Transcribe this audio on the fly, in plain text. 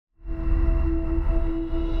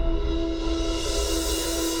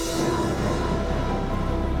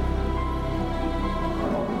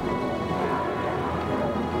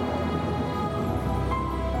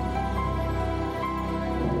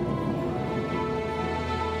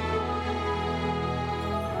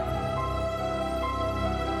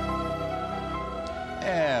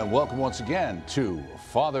And welcome once again to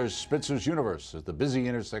Father Spitzer's Universe, the busy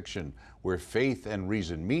intersection where faith and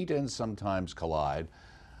reason meet and sometimes collide.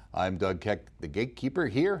 I'm Doug Keck, the gatekeeper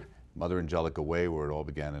here, Mother Angelica Way, where it all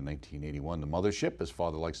began in 1981, the mothership, as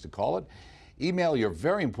Father likes to call it. Email your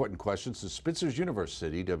very important questions to Spitzer's Universe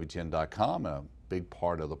at EWTN.com, a big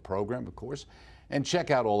part of the program, of course. And check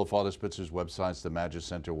out all of Father Spitzer's websites, the Magis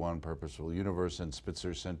Center One, Purposeful Universe, and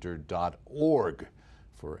spitzercenter.org.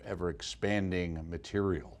 for ever-expanding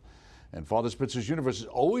material. And Father Spitzer's Universe is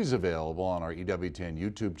always available on our EWTN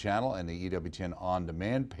YouTube channel and the EWTN On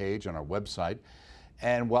Demand page on our website.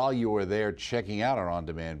 And while you are there checking out our On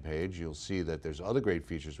Demand page, you'll see that there's other great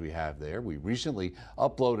features we have there. We recently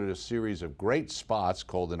uploaded a series of great spots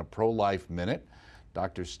called In a Pro-Life Minute.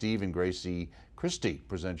 Dr. Steve and Gracie Christie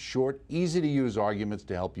present short, easy-to-use arguments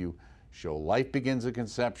to help you show life begins at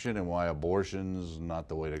conception and why abortion's not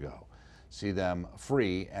the way to go. See them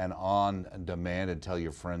free and on demand and tell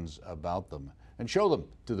your friends about them. And show them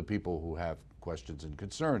to the people who have questions and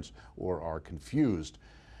concerns or are confused.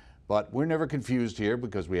 But we're never confused here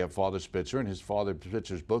because we have Father Spitzer, and his Father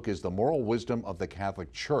Spitzer's book is The Moral Wisdom of the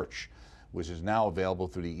Catholic Church, which is now available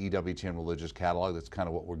through the EWTN Religious Catalog. That's kind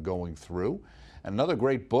of what we're going through. Another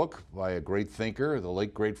great book by a great thinker, the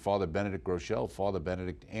late great Father Benedict Groeschel. Father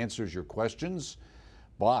Benedict answers your questions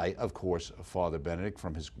by, of course, Father Benedict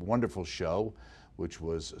from his wonderful show, which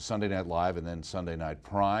was Sunday Night Live and then Sunday Night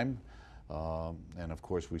Prime. And of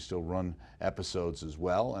course, we still run episodes as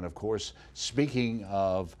well. And of course, speaking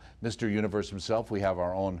of Mr. Universe himself, we have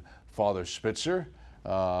our own Father Spitzer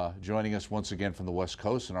joining us once again from the West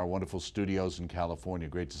Coast in our wonderful studios in California.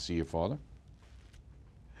 Great to see you, Father.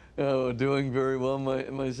 Oh, doing very well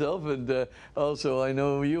myself, and also I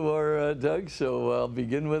know you are, Doug, so I'll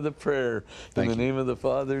begin with a prayer. In the name of the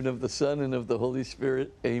Father, and of the Son, and of the Holy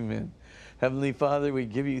Spirit, amen. Heavenly Father, we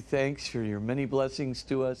give you thanks for your many blessings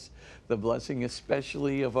to us, the blessing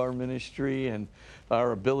especially of our ministry and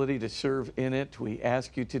our ability to serve in it. We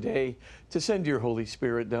ask you today to send your Holy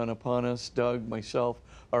Spirit down upon us, Doug, myself,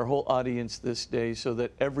 our whole audience this day, so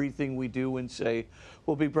that everything we do and say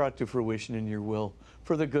will be brought to fruition in your will,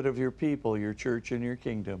 for the good of your people, your church, and your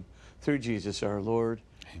kingdom. Through Jesus our Lord,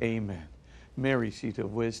 amen. Mary, seat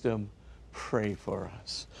of wisdom, pray for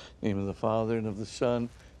us. In the name of the Father, and of the Son,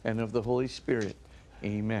 and of the Holy Spirit,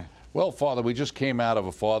 amen. Well, Father, we just came out of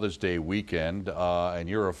a Father's Day weekend, and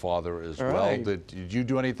you're a father as well. Right. Did you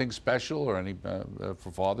do anything special or any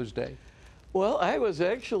for Father's Day? Well, I was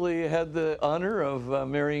actually had the honor of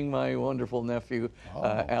marrying my wonderful nephew,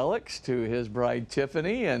 Alex, to his bride,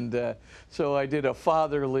 Tiffany. And so I did a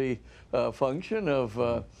fatherly function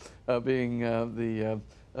of being the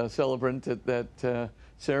celebrant at that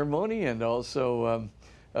ceremony, and also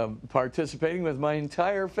participating with my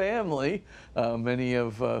entire family, many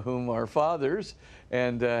of whom are fathers,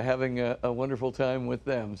 and having a wonderful time with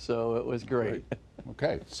them. So it was great.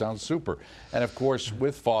 Okay, sounds super. And of course,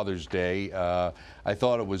 with Father's Day, I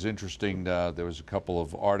thought it was interesting. There was a couple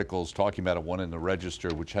of articles talking about it, one in the Register,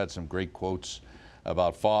 which had some great quotes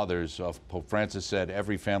about fathers. Pope Francis said,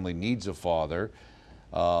 every family needs a father.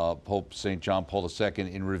 Pope St. John Paul II,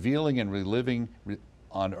 in revealing and reliving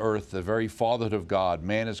on earth the very fatherhood of God,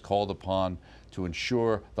 man is called upon to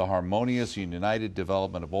ensure the harmonious and united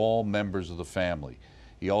development of all members of the family.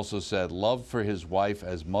 He also said, love for his wife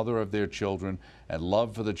as mother of their children and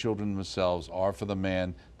love for the children themselves are for the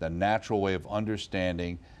man the natural way of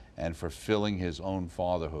understanding and fulfilling his own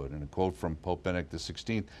fatherhood. And a quote from Pope Benedict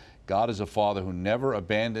XVI, God is a father who never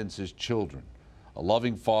abandons his children, a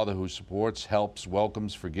loving father who supports, helps,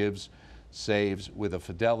 welcomes, forgives, saves with a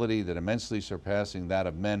fidelity that immensely surpassing that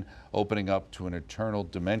of men, opening up to an eternal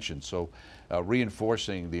dimension. So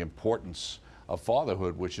reinforcing the importance of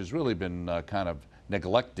fatherhood, which has really been kind of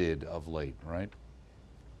neglected of late, right?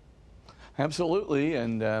 Absolutely,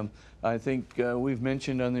 and I think we've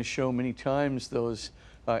mentioned on this show many times those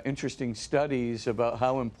interesting studies about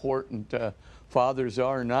how important fathers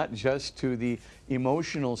are, not just to the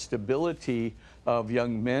emotional stability of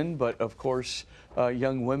young men, but of course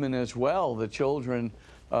young women as well. The children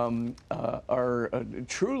are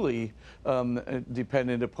truly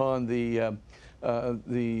dependent upon the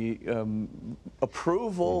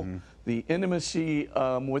approval, the intimacy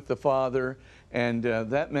with the father, and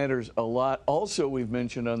that matters a lot. Also, we've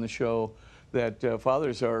mentioned on the show that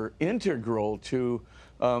fathers are integral to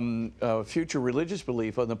future religious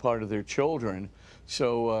belief on the part of their children.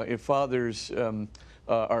 So if fathers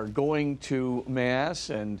are going to Mass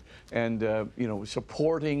and you know,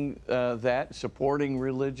 supporting that, supporting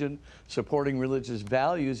religion, supporting religious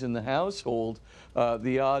values in the household,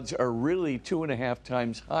 the odds are really 2.5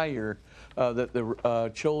 times higher that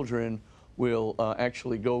the children will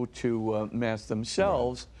actually go to Mass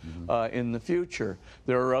themselves in the future.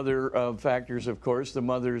 There are other factors, of course. The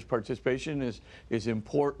mother's participation is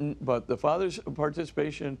important, but the father's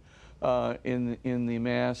participation in the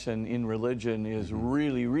Mass and in religion is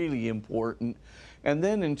really, really important. And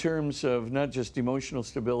then in terms of not just emotional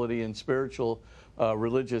stability and spiritual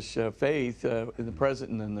religious faith in the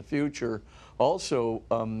present and in the future, also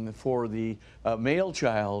for the male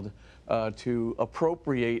child to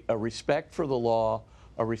appropriate a respect for the law,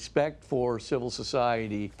 a respect for civil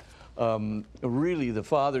society, really the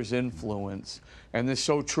father's influence, and this is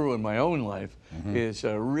so true in my own life, is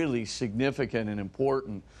really significant and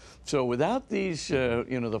important. So without these,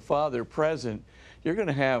 the father present, you're going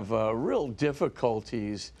to have real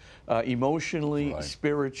difficulties emotionally,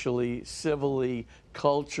 spiritually, civilly,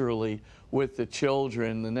 culturally with the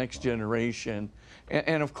children, the next generation.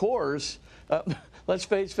 And of course, let's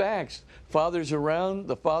face facts. Father's around,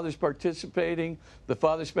 the father's participating, the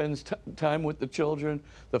father spends time with the children,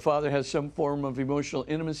 the father has some form of emotional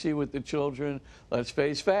intimacy with the children. Let's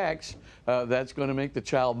face facts. That's going to make the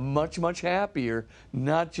child much, much happier,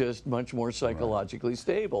 not just much more psychologically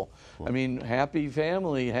stable. Cool. I mean, happy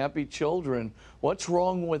family, happy children. What's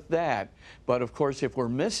wrong with that? But of course, if we're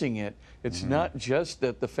missing it, it's not just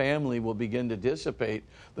that the family will begin to dissipate.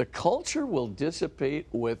 The culture will dissipate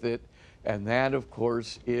with it. And that, of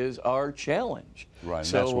course, is our challenge. Right,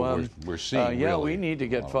 so, and that's what we're seeing, yeah, really. We need to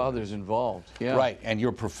get fathers involved. Yeah. Right, and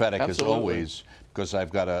you're prophetic Absolutely. as always, because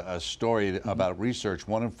I've got a story about research.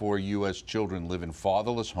 1 in 4 U.S. children live in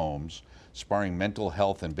fatherless homes, spurring mental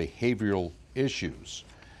health and behavioral issues.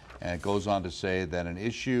 And it goes on to say that an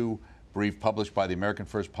issue brief published by the American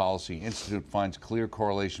First Policy Institute finds clear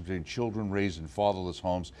correlations between children raised in fatherless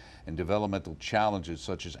homes and developmental challenges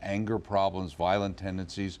such as anger problems, violent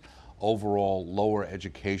tendencies, overall lower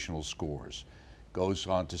educational scores. Goes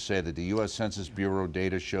on to say that the U.S. Census Bureau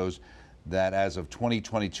data shows that as of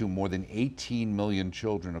 2022, more than 18 million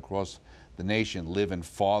children across the nation live in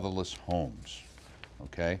fatherless homes.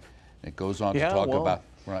 Okay? And it goes on to talk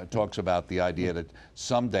about, talks about the idea that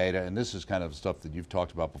some data, and this is kind of stuff that you've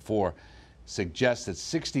talked about before, suggests that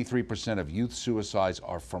 63% of youth suicides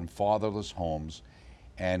are from fatherless homes,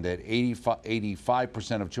 and that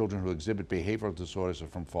 85% of children who exhibit behavioral disorders are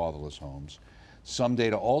from fatherless homes. Some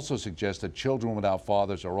data also suggest that children without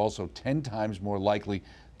fathers are also 10 times more likely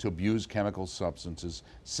to abuse chemical substances.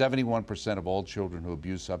 71% of all children who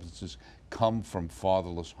abuse substances come from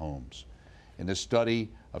fatherless homes. In a study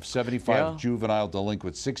of 75 juvenile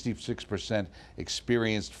delinquents, 66%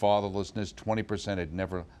 experienced fatherlessness, 20% had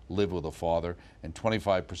never lived with a father, and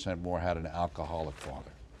 25% more had an alcoholic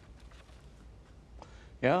father.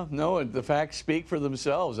 Yeah, no, the facts speak for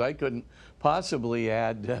themselves. I couldn't possibly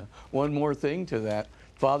add one more thing to that.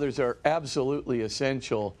 Fathers are absolutely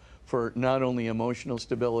essential for not only emotional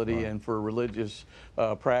stability and for religious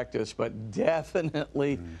practice, but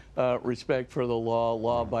definitely respect for the law,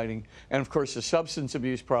 law-abiding. And of course, the substance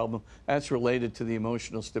abuse problem, that's related to the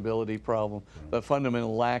emotional stability problem, the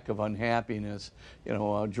fundamental lack of unhappiness. You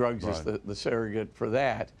know, drugs is the surrogate for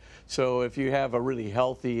that. So if you have a really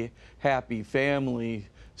healthy, happy family,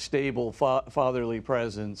 stable fatherly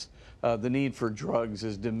presence, the need for drugs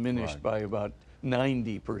is diminished by about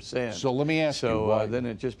 90%. So let me ask you, then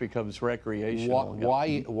it just becomes recreational.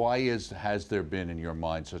 Why has there been in your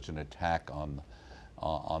mind such an attack on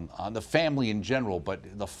the family in general, but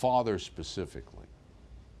the father specifically?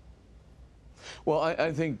 Well,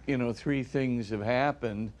 I think, you know, three things have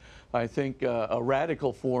happened. I think a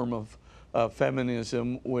radical form of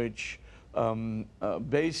feminism, which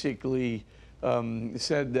basically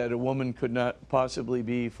said that a woman could not possibly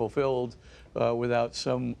be fulfilled without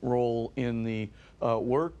some role in the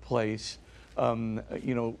workplace,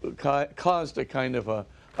 you know, caused a kind of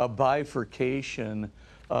a bifurcation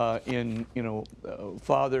in, you know,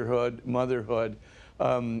 fatherhood, motherhood,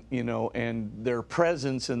 you know, and their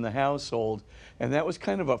presence in the household. And that was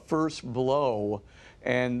kind of a first blow.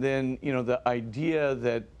 And then, you know, the idea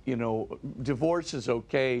that, you know, divorce is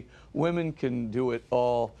okay, women can do it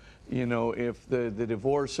all. You know, if the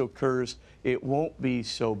divorce occurs, it won't be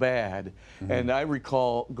so bad. And I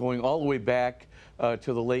recall going all the way back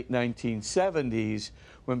to the late 1970s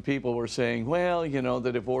when people were saying, well, you know,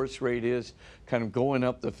 the divorce rate is kind of going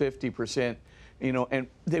up to 50%. and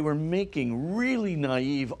they were making really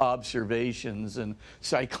naive observations in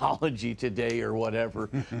psychology today or whatever,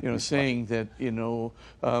 saying that,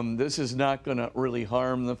 this is not going to really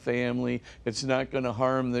harm the family. It's not going to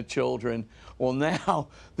harm the children. Well, now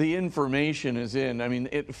the information is in. I mean,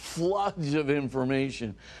 it floods of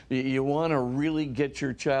information. You want to really get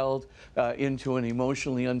your child into an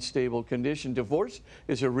emotionally unstable condition. Divorce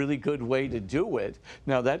is a really good way to do it.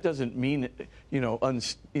 Now, that doesn't mean,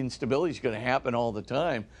 instability is going to happen all the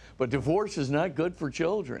time, but divorce is not good for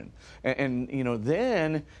children. And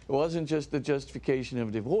then it wasn't just the justification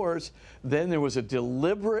of divorce, then there was a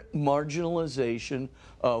deliberate marginalization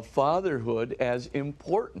of fatherhood as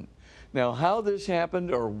important. Now, how this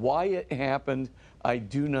happened or why it happened, I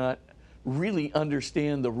do not really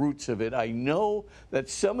understand the roots of it. I know that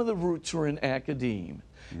some of the roots were in academia,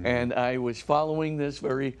 and I was following this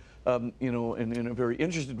very in a very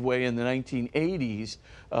interested way in the 1980s,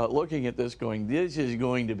 looking at this going, this is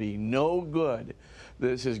going to be no good.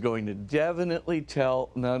 This is going to definitely tell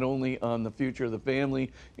not only on the future of the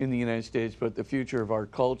family in the United States, but the future of our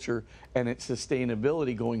culture and its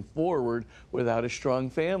sustainability going forward without a strong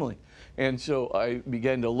family. And so I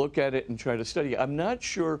began to look at it and try to study. I'm not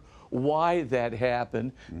sure why that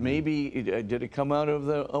happened. Maybe did it come out of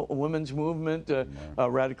the women's movement, a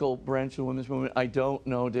radical branch of the women's movement? I don't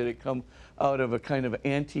know. Did it come out of a kind of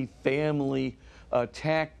anti-family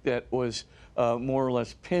attack that was more or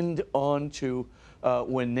less pinned onto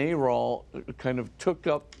when NARAL kind of took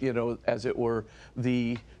up, as it were,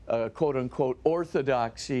 the quote-unquote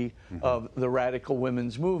orthodoxy of the radical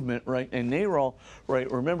women's movement, right? And NARAL,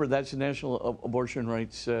 right, remember that's the National Abortion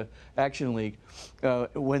Rights Action League.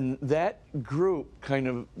 When that group kind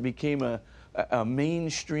of became a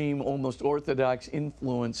mainstream, almost orthodox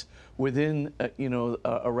influence within,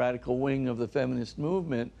 a radical wing of the feminist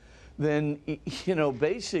movement, then,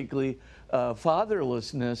 basically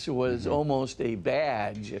fatherlessness was almost a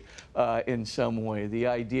badge in some way. The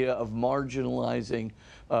idea of marginalizing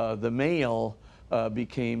the male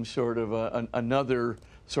became sort of another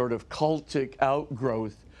sort of cultic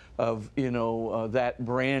outgrowth of, that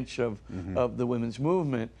branch of the women's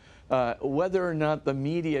movement. Whether or not the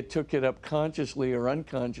media took it up consciously or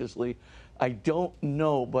unconsciously, I don't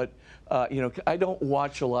know, but I don't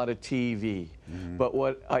watch a lot of TV. But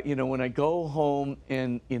when I go home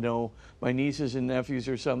and my nieces and nephews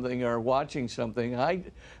or something are watching something,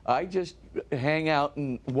 I just hang out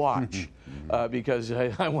and watch because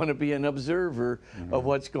I want to be an observer of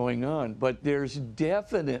what's going on. But there's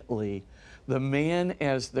definitely the man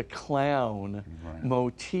as the clown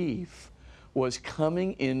motif was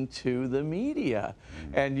coming into the media.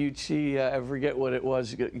 And you'd see, I forget what it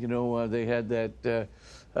was, they had that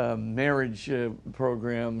marriage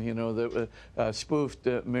program, that spoofed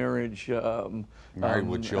marriage. Married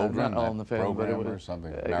with Children, not All in the Family, program but it was, or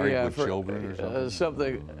something. Married with Children or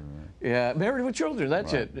something. Yeah, Married with Children,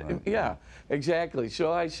 that's it. Yeah, exactly.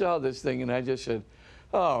 So I saw this thing and I just said,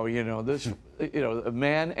 oh, this,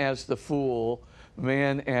 man as the fool,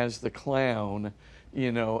 man as the clown,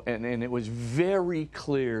 and it was very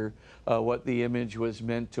clear what the image was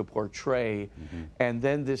meant to portray. And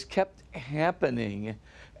then this kept happening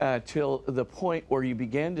till the point where you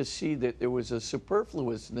began to see that there was a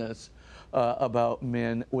superfluousness about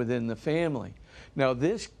men within the family. Now,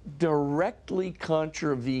 this directly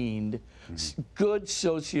contravened good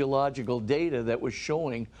sociological data that was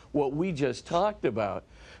showing what we just talked about.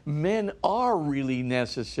 Men are really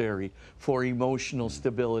necessary for emotional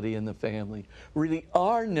stability in the family, really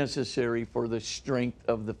are necessary for the strength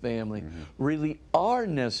of the family, really are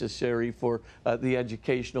necessary for the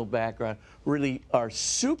educational background, really are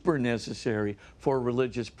super necessary for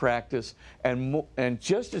religious practice, and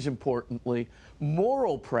just as importantly,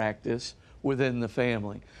 moral practice within the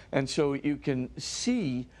family. And so you can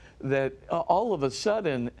see that all of a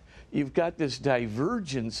sudden, you've got this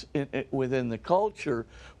divergence within the culture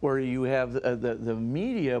where you have the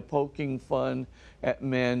media poking fun at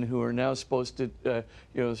men who are now supposed to,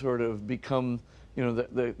 sort of become,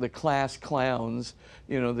 the class clowns,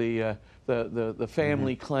 the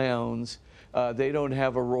family clowns. They don't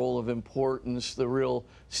have a role of importance. The real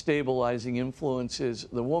stabilizing influence is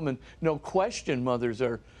the woman. No question, mothers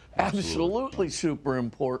are absolutely super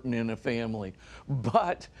important in a family.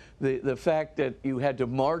 But the fact that you had to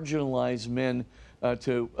marginalize men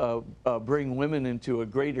to bring women into a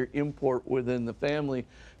greater import within the family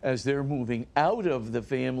as they're moving out of the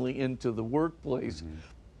family into the workplace,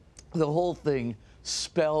 the whole thing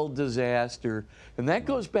spelled disaster. And that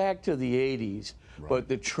goes back to the 80s, but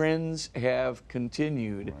the trends have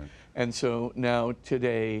continued. And so now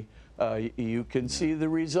today, you can see the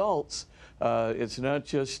results It's not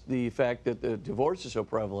just the fact that the divorce is so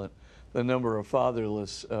prevalent. The number of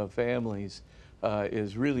fatherless families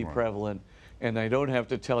is really prevalent. And I don't have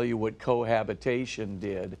to tell you what cohabitation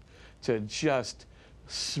did to just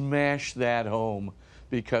smash that home,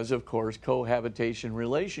 because, of course, cohabitation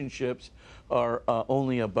relationships are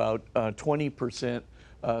only about 20%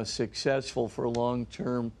 successful for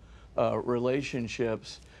long-term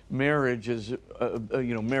relationships. Marriage is,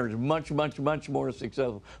 marriage much more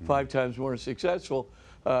successful, 5 times more successful,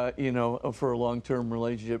 for a long-term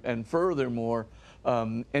relationship. And furthermore,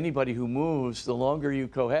 anybody who moves, the longer you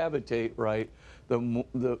cohabitate, right,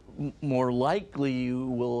 the more likely you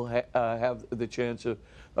will have the chance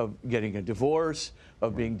of getting a divorce,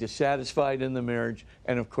 of being dissatisfied in the marriage,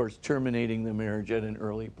 and of course terminating the marriage at an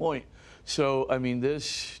early point. So, I mean,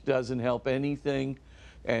 this doesn't help anything.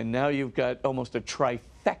 And now you've got almost a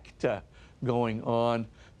trifecta going on.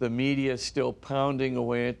 The media is still pounding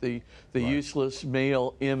away at the useless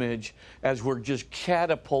male image as we're just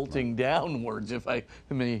catapulting downwards, if I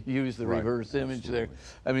may use the reverse image there.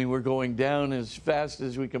 I mean, we're going down as fast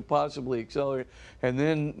as we can possibly accelerate. And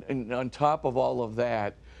then on top of all of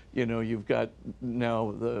that, you've got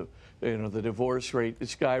now the divorce rate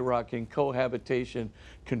is skyrocketing, cohabitation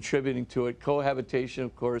contributing to it. Cohabitation,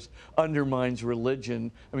 of course, undermines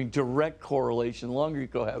religion. I mean, direct correlation. The longer you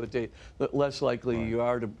cohabitate, the less likely you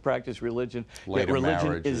are to practice religion. Yet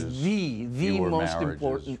religion is the most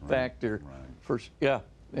important factor for, well,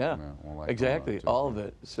 exactly, all of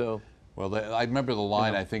it. So. Well, I remember the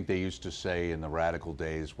line I think they used to say in the radical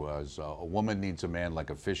days was, a woman needs a man like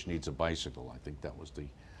a fish needs a bicycle. I think that was the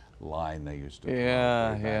line they used to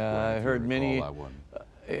I heard many.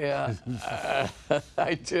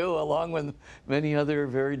 I do, along with many other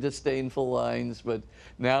very disdainful lines. But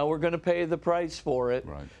now we're going to pay the price for it,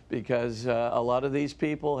 because a lot of these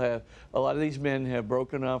men have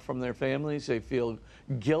broken off from their families. They feel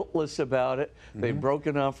guiltless about it. They've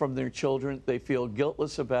broken off from their children. They feel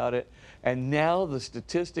guiltless about it. And now the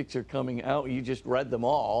statistics are coming out. You just read them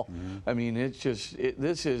all. I mean,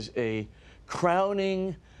 this is a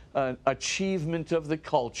crowning achievement of the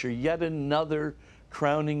culture, yet another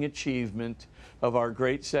crowning achievement of our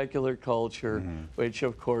great secular culture, which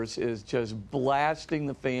of course is just blasting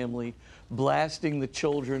the family, blasting the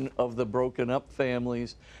children of the broken up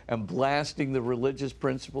families, and blasting the religious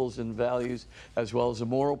principles and values, as well as the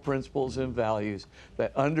moral principles and values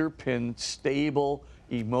that underpin stable,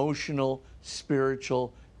 emotional,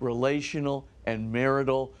 spiritual, relational, and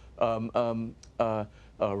marital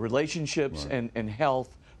relationships and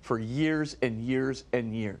health for years and years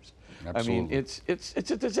and years. Absolutely. I mean,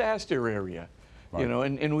 it's a disaster area,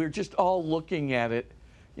 and we're just all looking at it,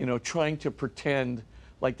 trying to pretend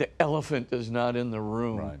like the elephant is not in the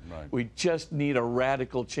room. We just need a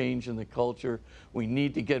radical change in the culture. We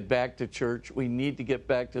need to get back to church. We need to get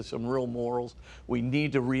back to some real morals. We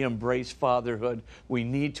need to re-embrace fatherhood. We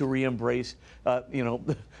need to re-embrace,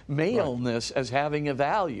 maleness as having a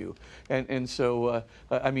value. And so,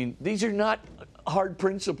 I mean, these are not hard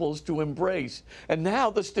principles to embrace. And now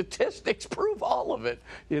the statistics prove all of it.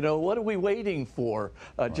 What are we waiting for?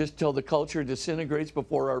 Just till the culture disintegrates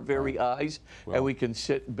before our very eyes, and we can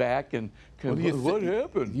sit back and what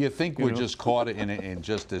happened? You think we're just caught in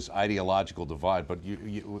just this ideological divide, but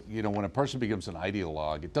when a person becomes an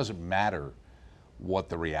ideologue, it doesn't matter what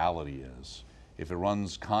the reality is. If it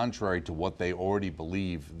runs contrary to what they already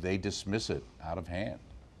believe, they dismiss it out of hand.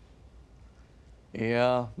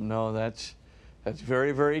 Yeah, no, that's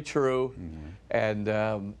very, very true.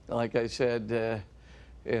 And like I said,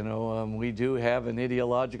 we do have an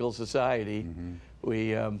ideological society.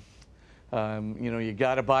 We, you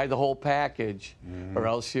got to buy the whole package, or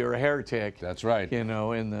else you're a heretic. That's right.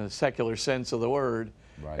 In the secular sense of the word.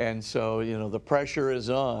 And so, the pressure is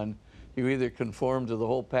on. You either conform to the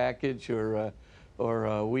whole package, or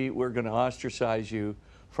we're going to ostracize you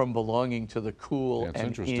from belonging to the cool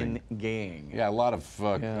and in gang. Yeah, a lot of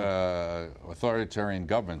authoritarian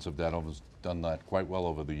governments have done that quite well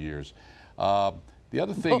over the years. The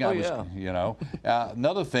other thing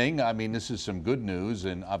another thing, I mean, this is some good news,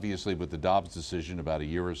 and obviously with the Dobbs decision about a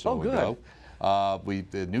year or so ago,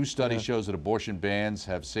 the new study shows that abortion bans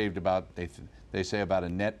have saved about, they say about a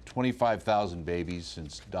net 25,000 babies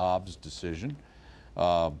since Dobbs' decision.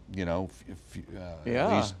 At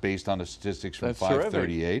least based on the statistics from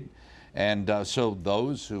 538. And so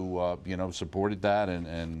those who supported that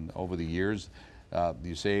and over the years,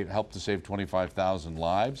 helped to save 25,000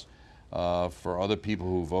 lives for other people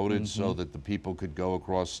who voted, so that the people could go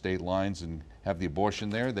across state lines and have the abortion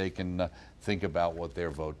there. They can think about what their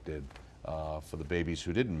vote did for the babies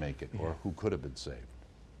who didn't make it or who could have been saved.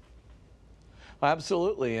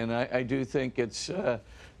 Absolutely, and I do think it's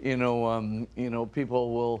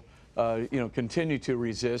people will continue to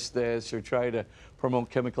resist this or try to promote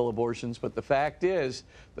chemical abortions, but the fact is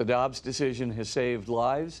the Dobbs decision has saved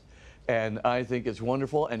lives, and I think it's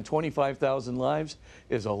wonderful. And 25,000 lives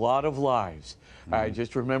is a lot of lives. I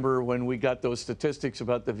just remember when we got those statistics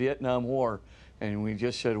about the Vietnam War, and we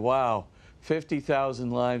just said, wow, 50,000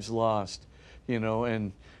 lives lost,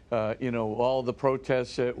 and all the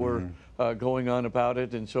protests that were going on about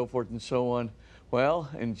it and so forth and so on. Well,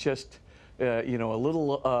 in just, a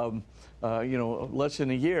little, less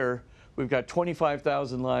than a year, we've got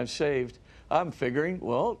 25,000 lives saved. I'm figuring,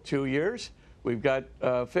 well, 2 years, we've got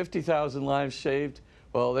 50,000 lives saved.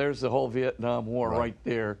 Well, there's the whole Vietnam War right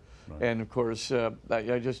there. Right. And of course,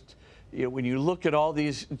 I just, when you look at all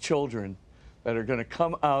these children that are going to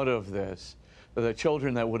come out of this, the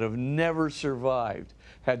children that would have never survived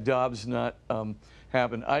had Dobbs not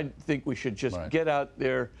happened, I think we should just get out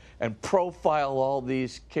there and profile all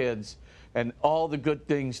these kids and all the good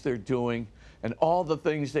things they're doing and all the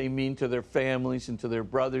things they mean to their families and to their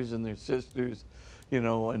brothers and their sisters,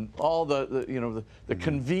 and all the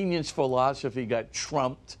convenience philosophy got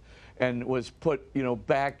trumped and was put,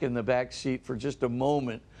 back in the back seat for just a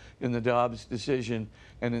moment in the Dobbs decision,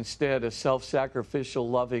 and instead a self-sacrificial,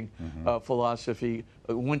 loving philosophy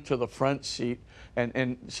went to the front seat.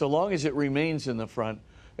 And so long as it remains in the front,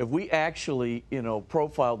 if we actually,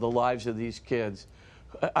 profile the lives of these kids,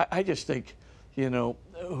 I just think,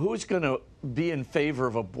 who's going to be in favor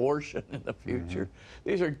of abortion in the future?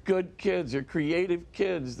 These are good kids. They're creative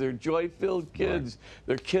kids. They're joy-filled kids.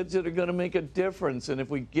 They're kids that are going to make a difference. And if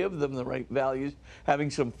we give them the right values, having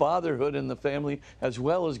some fatherhood in the family as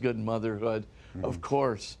well as good motherhood, of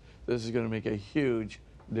course, this is going to make a huge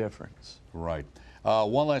difference. Right.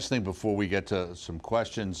 One last thing before we get to some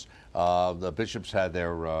questions. The bishops had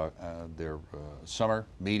their summer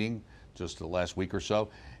meeting just the last week or so,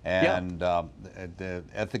 and the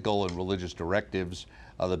ethical and religious directives.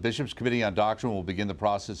 The Bishops' Committee on Doctrine will begin the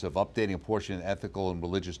process of updating a portion of ethical and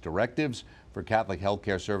religious directives for Catholic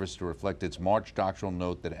healthcare service to reflect its March doctrinal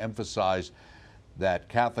note that emphasized that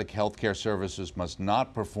Catholic healthcare services must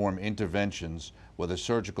not perform interventions, whether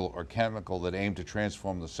surgical or chemical, that aim to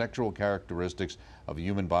transform the sexual characteristics of a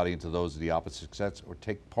human body into those of the opposite sex or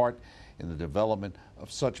take part in the development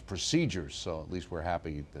of such procedures. So at least we're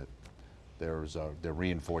happy that they're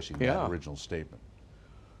reinforcing that original statement.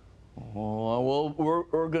 Well,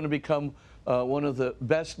 we're going to become one of the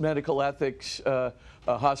best medical ethics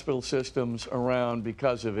hospital systems around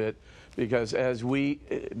because of it. Because as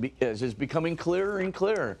is becoming clearer and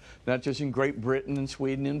clearer, not just in Great Britain and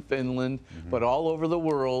Sweden and Finland, but all over the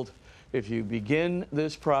world, if you begin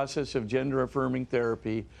this process of gender-affirming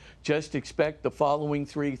therapy, just expect the following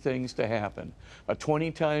three things to happen. A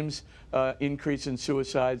 20 times increase in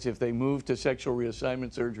suicides if they move to sexual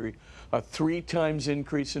reassignment surgery, a 3 times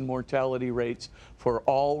increase in mortality rates for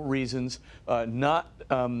all reasons, not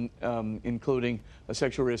including a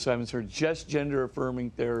sexual reassignment surgery, just gender-affirming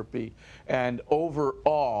therapy, and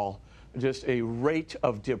overall, just a rate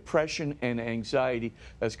of depression and anxiety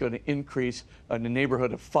that's going to increase in the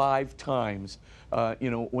neighborhood of 5 times,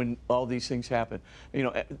 when all these things happen.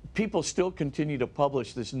 People still continue to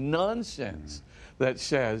publish this nonsense that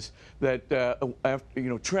says that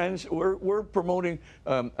we're promoting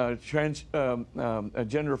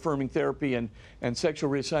gender-affirming therapy and sexual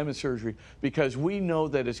reassignment surgery because we know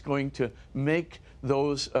that it's going to make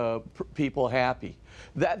those people happy.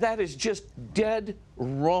 That is just dead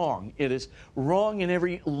wrong. It is wrong in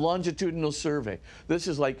every longitudinal survey. This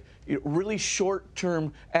is like really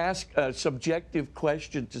short-term, ask a subjective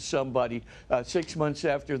question to somebody 6 months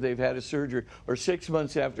after they've had a surgery or 6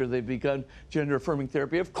 months after they've begun gender-affirming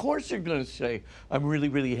therapy. Of course they're going to say, I'm really,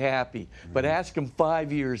 really happy. But ask them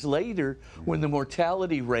 5 years later when the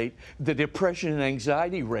mortality rate, the depression and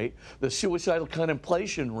anxiety rate, the suicidal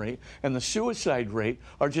contemplation rate, and the suicide rate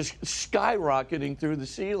are just skyrocketing through the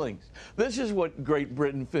ceilings. This is what Great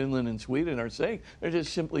Britain, Finland, and Sweden are saying. They're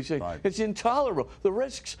just simply saying, it's intolerable. The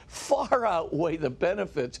risks far outweigh the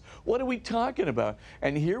benefits. What are we talking about?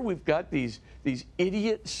 And here we've got these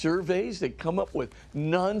idiot surveys that come up with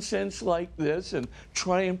nonsense like this and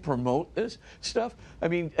try and promote this stuff. I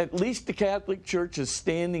mean, at least the Catholic Church is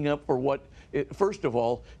standing up for what first of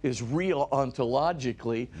all, is real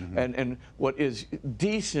ontologically and what is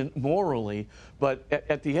decent morally. But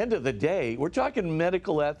at the end of the day, we're talking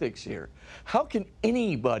medical ethics here. How can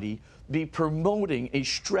anybody be promoting a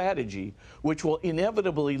strategy which will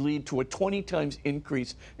inevitably lead to a 20 times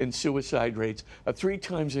increase in suicide rates, a 3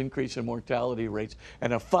 times increase in mortality rates,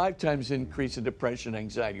 and a 5 times increase in depression,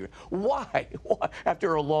 anxiety. Why? Why?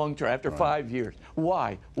 After a long term, after 5 years.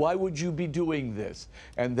 Why? Why would you be doing this?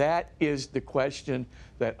 And that is the question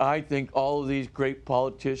that I think all of these great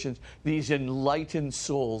politicians, these enlightened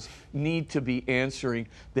souls, need to be answering.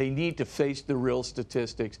 They need to face the real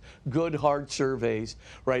statistics, good, hard surveys,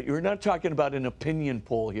 right? You're not talking about an opinion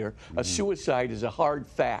poll here. A suicide is a hard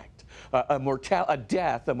fact. A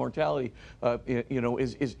mortality,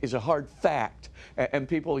 is a hard fact. And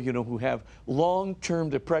people, who have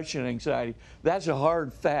long-term depression and anxiety, that's a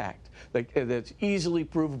hard fact. That's easily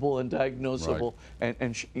provable and diagnosable, right.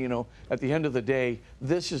 and at the end of the day,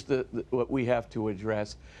 this is what we have to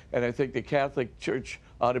address. And I think the Catholic Church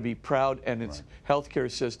ought to be proud, and its healthcare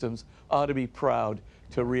systems ought to be proud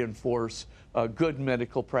to reinforce good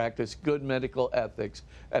medical practice, good medical ethics,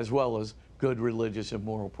 as well as good religious and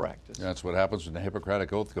moral practice. That's what happens when the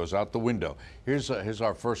Hippocratic Oath goes out the window. Here's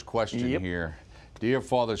our first question here. Dear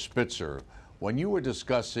Father Spitzer, when you were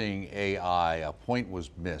discussing AI, a point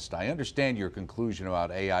was missed. I understand your conclusion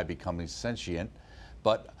about AI becoming sentient,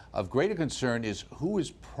 but of greater concern is who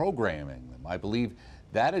is programming them. I believe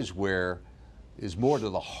that is more to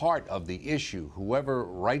the heart of the issue. Whoever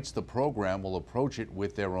writes the program will approach it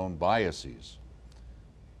with their own biases.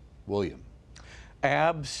 William.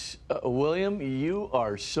 William, you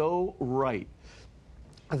are so right.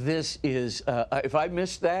 This is, if I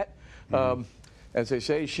missed that, as they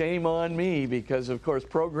say, shame on me, because of course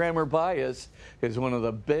programmer bias is one of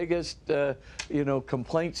the biggest,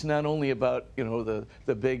 complaints, not only about,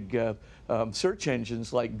 the big search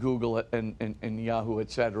engines like Google and Yahoo,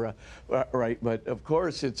 etc., right? But of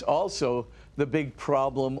course, it's also the big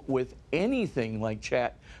problem with anything like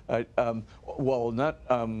chat. Well, not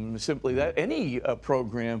simply that, any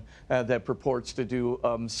program that purports to do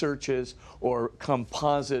searches or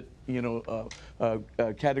composite,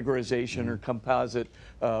 categorization or composite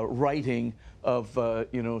writing of,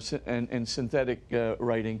 and synthetic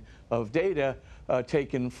writing of data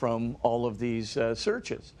taken from all of these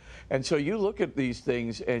searches. And so you look at these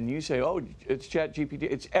things and you say, oh, it's ChatGPT,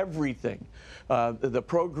 it's everything. The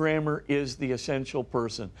programmer is the essential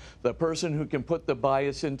person. The person who can put the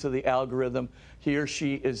bias into the algorithm, he or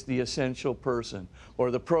she is the essential person.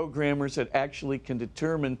 Or the programmers that actually can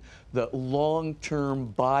determine the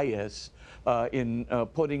long-term bias in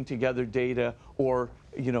putting together data, or,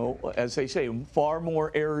 as they say, far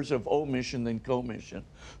more errors of omission than commission.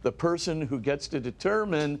 The person who gets to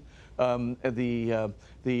determine the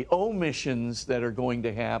omissions that are going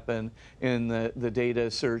to happen in the data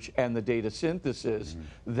search and the data synthesis,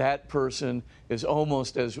 that person is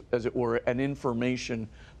almost, as it were, an information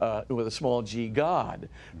with a small g god,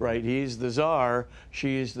 right? He's the czar,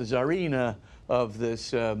 she's the czarina of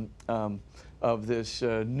this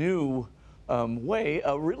new way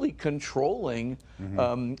of really controlling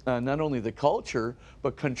not only the culture,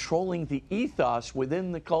 but controlling the ethos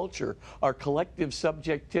within the culture, our collective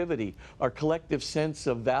subjectivity, our collective sense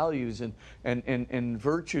of values and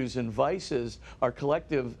virtues and vices, our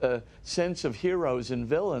collective sense of heroes and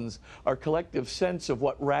villains, our collective sense of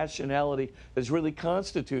what rationality is really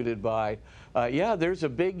constituted by. Yeah, there's a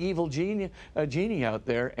big evil genie out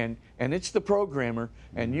there, and it's the programmer.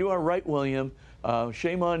 And you are right, William.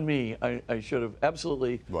 Shame on me. I should have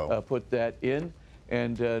absolutely put that in,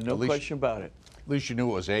 and no question about it. At least you knew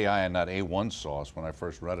it was AI and not A1 sauce. When I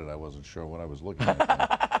first read it, I wasn't sure what I was looking at.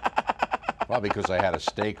 Probably because I had a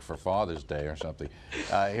steak for Father's Day or something.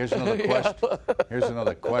 Here's another question. Here's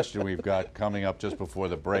another question we've got coming up just before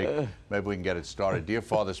the break. Maybe we can get it started. Dear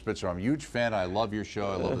Father Spitzer, I'm a huge fan. I love your show.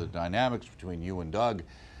 I love the dynamics between you and Doug.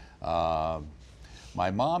 My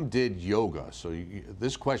mom did yoga, so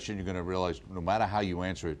this question you're going to realize no matter how you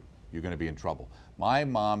answer it, you're going to be in trouble. My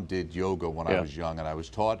mom did yoga when I was young, and I was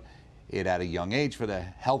taught it at a young age for the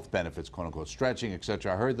health benefits, quote unquote, stretching,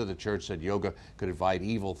 etc. I heard that the church said yoga could invite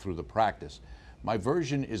evil through the practice. My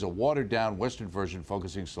version is a watered down Western version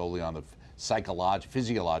focusing solely on the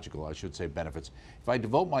physiological, I should say, benefits. If I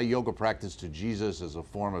devote my yoga practice to Jesus as a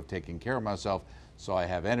form of taking care of myself so I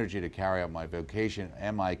have energy to carry out my vocation,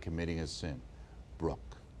 am I committing a sin?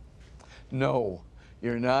 Brooke. No,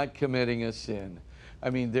 you're not committing a sin. I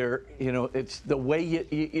mean, it's the way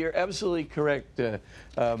you're absolutely correct.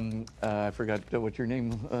 I forgot what your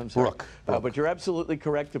name. I'm sorry. Brooke. But you're absolutely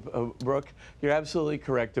correct, Brooke. You're absolutely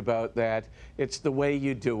correct about that. It's the way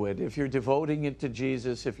you do it. If you're devoting it to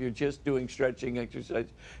Jesus, if you're just doing stretching exercise,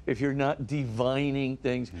 if you're not divining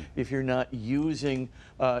things, if you're not using,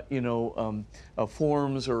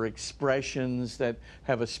 forms or expressions that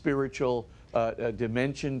have a spiritual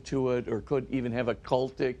dimension to it, or could even have a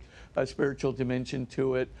cultic spiritual dimension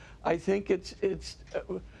to it, I think it's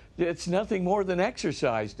nothing more than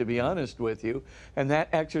exercise, to be honest with you. And that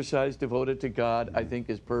exercise devoted to God, I think,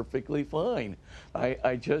 is perfectly fine.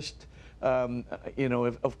 I just,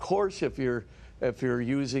 of course, if you're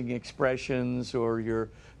using expressions, or you're,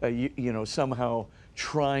 somehow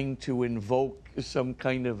trying to invoke some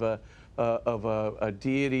kind of a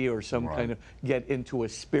deity, or some kind of get into a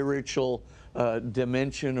spiritual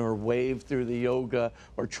dimension or wave through the yoga,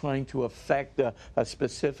 or trying to affect a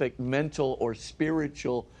specific mental or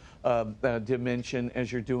spiritual dimension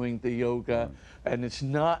as you're doing the yoga, and it's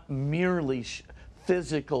not merely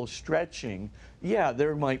physical stretching,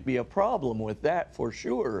 there might be a problem with that for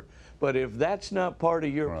sure. But if that's not part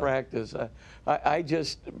of your practice, I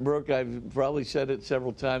just, Brooke, I've probably said it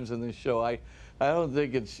several times on this show, I don't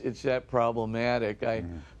think it's that problematic. I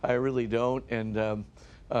really don't. And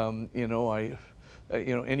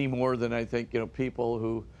any more than I think people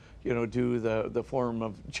who do the form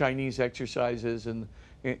of Chinese exercises in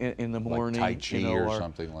the morning, like Tai Chi or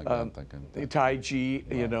something like that. I'm thinking Tai Chi,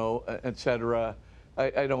 etc.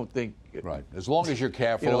 I don't think. Right. As long as you're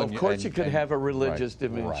careful. Of course, you could have a religious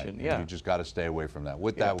dimension. Right. You just got to stay away from that.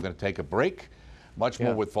 With that, we're going to take a break. Much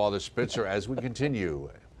more with Father Spitzer as we continue.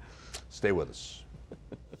 Stay with us.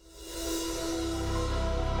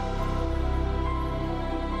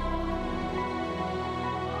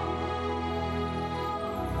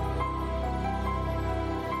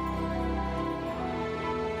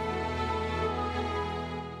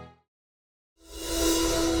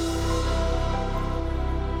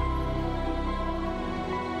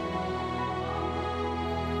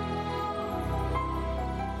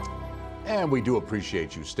 And we do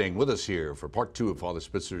appreciate you staying with us here for part 2 of Father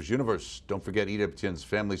Spitzer's Universe. Don't forget EWTN's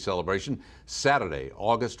family celebration, Saturday,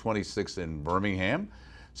 August 26th in Birmingham.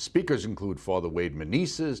 Speakers include Father Wade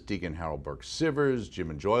Meneses, Deacon Harold Burke-Sivers, Jim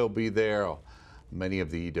and Joy will be there. Many of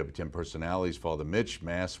the EWTN personalities, Father Mitch,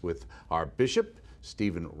 Mass with our Bishop,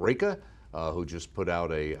 Stephen Reka, who just put out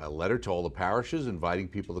a letter to all the parishes inviting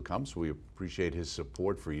people to come, so we appreciate his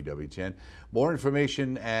support for EWTN. More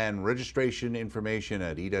information and registration information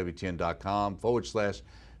at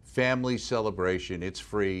EWTN.com/family celebration. It's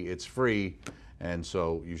free, and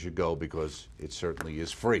so you should go because it certainly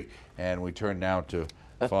is free. And we turn now to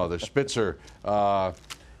Father Spitzer,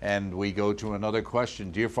 and we go to another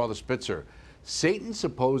question. Dear Father Spitzer, Satan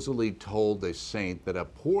supposedly told a saint that a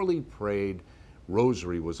poorly prayed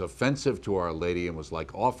rosary was offensive to Our Lady and was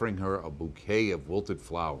like offering her a bouquet of wilted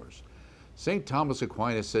flowers. St. Thomas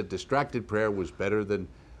Aquinas said distracted prayer was better than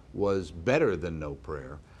no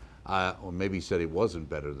prayer. Or maybe he said it wasn't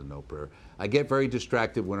better than no prayer. I get very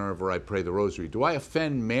distracted whenever I pray the rosary. Do I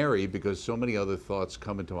offend Mary because so many other thoughts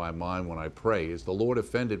come into my mind when I pray? Is the Lord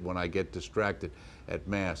offended when I get distracted at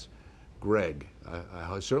Mass? Greg.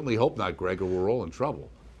 I certainly hope not, Greg, or we're all in trouble.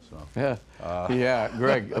 So.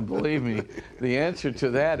 Greg, believe me, the answer to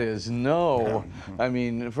that is no. I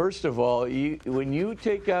mean, first of all, when you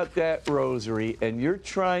take out that rosary and you're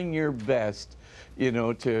trying your best,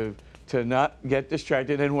 to not get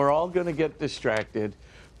distracted, and we're all going to get distracted,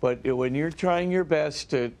 but when you're trying your best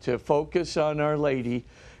to focus on Our Lady,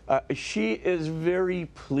 she is very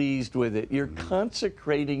pleased with it. You're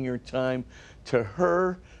consecrating your time to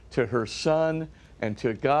her Son, and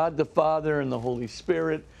to God the Father and the Holy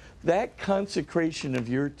Spirit. That consecration of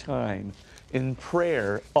your time in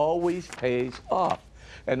prayer always pays off.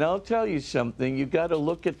 And I'll tell you something, you've got to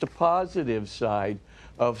look at the positive side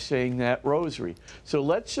of saying that rosary. So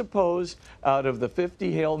let's suppose out of the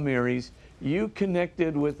 50 Hail Marys, you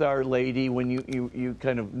connected with Our Lady when you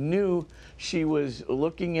kind of knew she was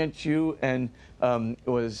looking at you and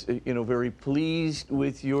was very pleased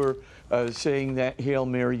with your saying that Hail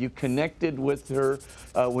Mary. You connected with her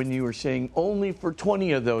when you were saying only for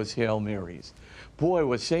 20 of those Hail Marys. Boy,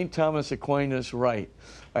 was St. Thomas Aquinas right.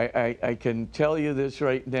 I can tell you this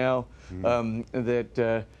right now,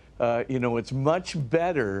 that it's much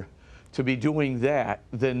better to be doing that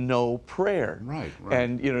than no prayer. Right.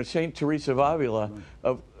 And St. Teresa of Avila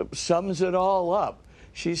sums it all up.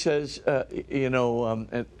 She says, a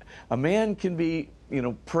man can be,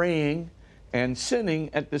 praying and sinning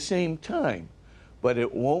at the same time, but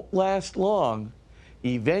it won't last long.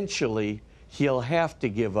 Eventually, he'll have to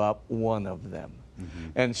give up one of them.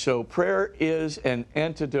 And so prayer is an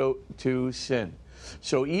antidote to sin.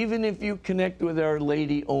 So even if you connect with Our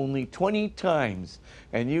Lady only 20 times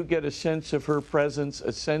and you get a sense of her presence,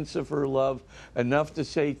 a sense of her love, enough to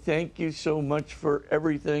say, thank you so much for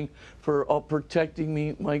everything, for all protecting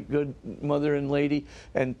me, my good mother and lady,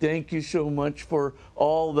 and thank you so much for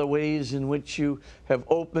all the ways in which you have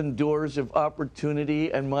opened doors of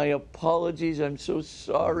opportunity, and my apologies, I'm so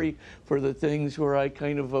sorry for the things where I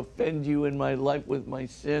kind of offend you in my life with my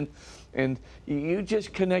sin. And you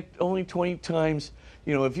just connect only 20 times.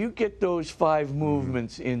 You know, if you get those 5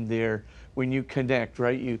 movements in there when you connect,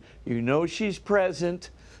 right? You know she's present,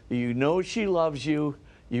 you know she loves you,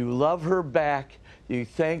 you love her back, you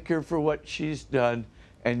thank her for what she's done,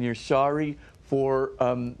 and you're sorry for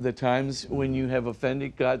the times when you have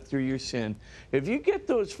offended God through your sin. If you get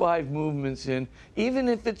those 5 movements in, even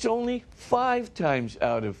if it's only 5 times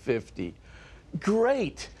out of 50,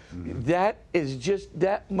 great. That is just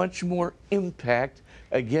that much more impact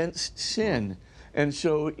against sin. And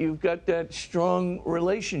so you've got that strong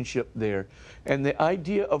relationship there. And the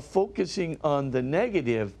idea of focusing on the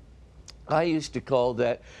negative, I used to call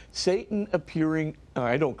that Satan appearing,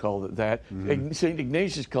 I don't call it that, St.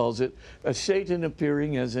 Ignatius calls it Satan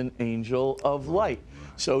appearing as an angel of light.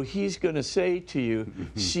 So he's going to say to you,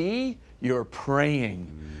 see, you're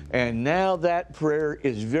praying. And now that prayer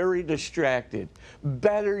is very distracted.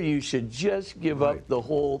 Better you should just give up the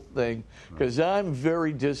whole thing, because I'm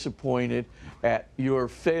very disappointed at your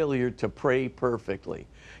failure to pray perfectly.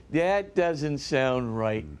 That doesn't sound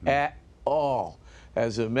right at all.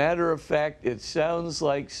 As a matter of fact, it sounds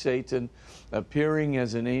like Satan appearing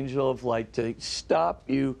as an angel of light to stop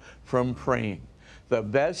you from praying. The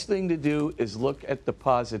best thing to do is look at the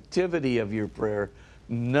positivity of your prayer,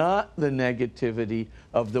 not the negativity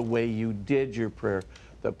of the way you did your prayer.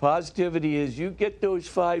 The positivity is you get those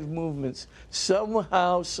 5 movements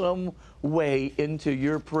somehow, some way into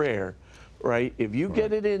your prayer, right? If you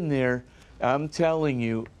get it in there, I'm telling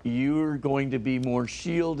you, you're going to be more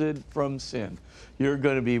shielded from sin. You're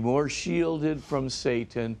going to be more shielded from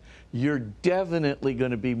Satan. You're definitely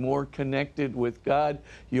going to be more connected with God.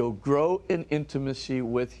 You'll grow in intimacy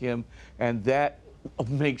with Him, and that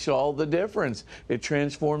makes all the difference. It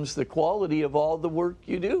transforms the quality of all the work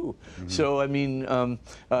you do. So, I mean,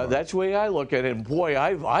 that's the way I look at it. And boy,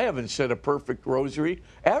 I haven't said a perfect rosary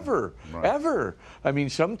ever, ever. I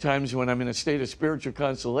mean, sometimes when I'm in a state of spiritual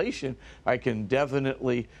consolation, I can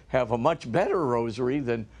definitely have a much better rosary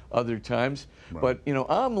than other times. But, you know,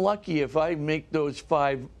 I'm lucky if I make those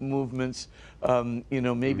 5 movements, you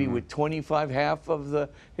know, maybe with 25, half of the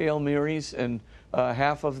Hail Marys and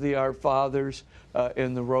half of the Our Fathers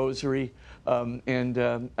in the Rosary. I'm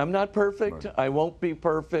not perfect. I won't be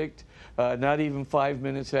perfect. Not even 5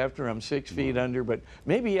 minutes after I'm 6 feet under, but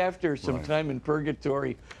maybe after some time in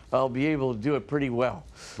purgatory, I'll be able to do it pretty well.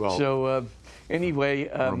 So anyway,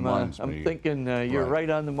 I'm thinking you're right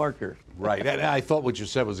on the marker. Right, and I thought what you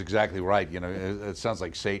said was exactly right. You know, it sounds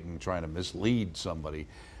like Satan trying to mislead somebody.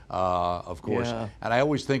 Of course. Yeah. And I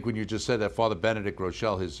always think when you just said that, Father Benedict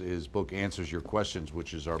Rochelle, his book Answers Your Questions,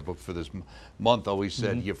 which is our book for this month, always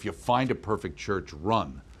said, if you find a perfect church,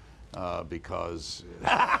 run. Because, you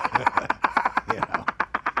know,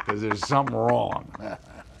 because there's something wrong.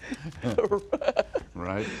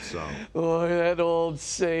 Right? So. Boy, that old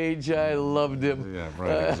sage, I loved him. Yeah,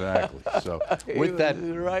 right, exactly. So with that,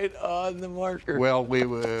 right on the marker. Well, we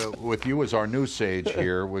with you as our new sage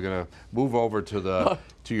here, we're going to move over to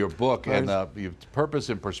your book and the purpose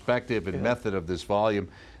and perspective and method of this volume.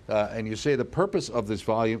 And you say the purpose of this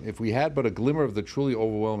volume, if we had but a glimmer of the truly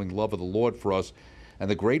overwhelming love of the Lord for us and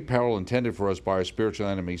the great peril intended for us by our spiritual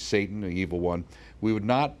enemy, Satan, the evil one, we would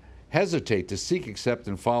not hesitate to seek, accept,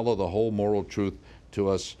 and follow the whole moral truth to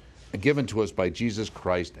us, given to us by Jesus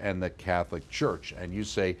Christ and the Catholic Church. And you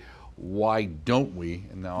say, why don't we?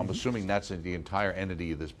 And now I'm assuming that's the entire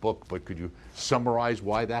entity of this book, but could you summarize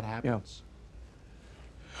why that happens?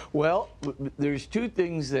 Yeah. Well, there's 2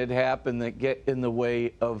 things that happen that get in the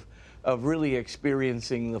way of really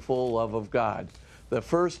experiencing the full love of God. The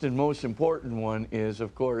first and most important one is,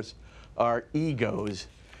 of course, our egos.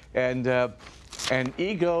 And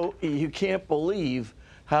ego, you can't believe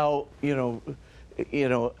how,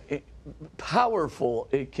 powerful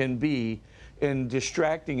it can be in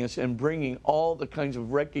distracting us and bringing all the kinds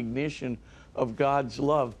of recognition of God's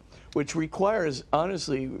love, which requires,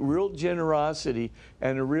 honestly, real generosity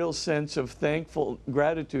and a real sense of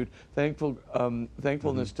gratitude,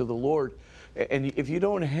 thankfulness to the Lord. And if you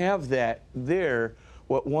don't have that there,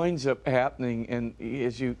 what winds up happening, and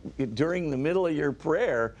is during the middle of your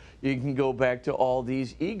prayer, you can go back to all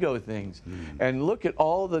these ego things. And look at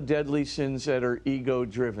all the deadly sins that are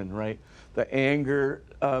ego-driven, right? The anger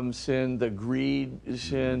sin, the greed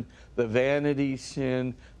sin, the vanity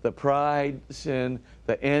sin, the pride sin,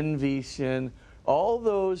 the envy sin. All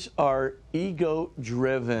those are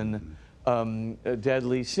ego-driven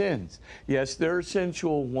deadly sins. Yes, there are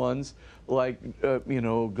sensual ones like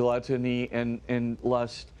gluttony and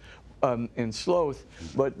lust and sloth,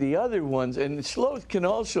 but the other ones, and sloth can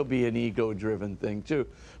also be an ego-driven thing too,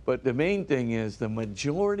 but the main thing is the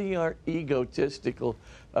majority are egotistical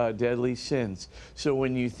deadly sins. So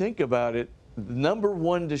when you think about it, the number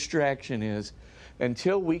one distraction is,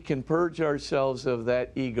 until we can purge ourselves of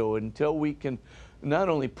that ego, until we can not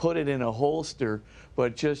only put it in a holster,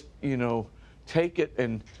 but just take it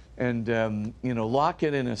and lock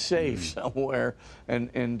it in a safe somewhere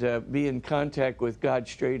and be in contact with God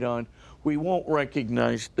straight on, we won't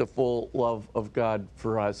recognize the full love of God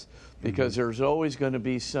for us, because there's always going to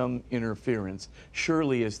be some interference.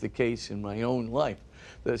 Surely is the case in my own life.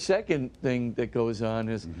 The second thing that goes on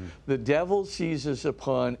is the devil seizes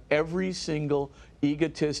upon every single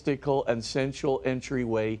egotistical and sensual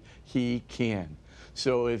entryway he can.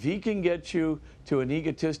 So if he can get you to an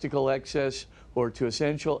egotistical excess or to a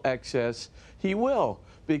sensual excess, he will,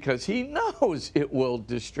 because he knows it will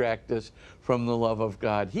distract us from the love of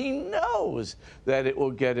God. He knows that it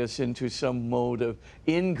will get us into some mode of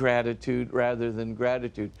ingratitude rather than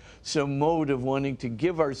gratitude, some mode of wanting to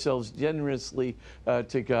give ourselves generously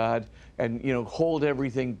to God and hold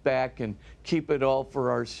everything back and keep it all for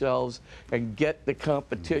ourselves and get the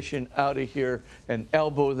competition out of here and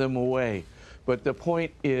elbow them away. But the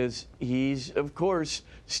point is, he's, of course,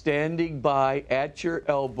 standing by at your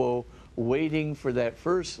elbow, waiting for that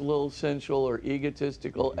first little sensual or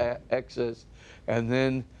egotistical excess, and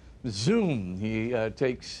then, zoom, he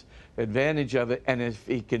takes advantage of it. And if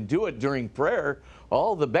he can do it during prayer,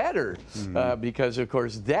 all the better, because, of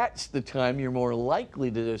course, that's the time you're more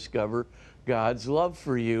likely to discover God's love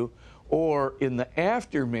for you, or in the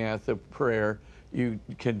aftermath of prayer, you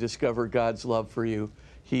can discover God's love for you.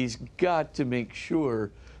 He's got to make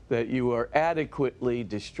sure that you are adequately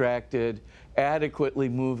distracted, adequately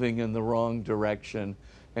moving in the wrong direction.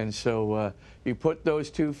 And so you put those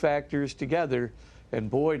two factors together, and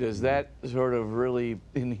boy, does that sort of really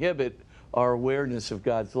inhibit our awareness of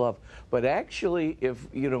God's love. But actually, if,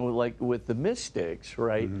 like with the mystics,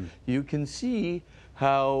 right, you can see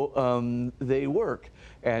how they work.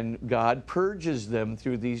 And God purges them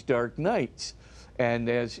through these dark nights. And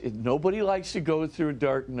nobody likes to go through a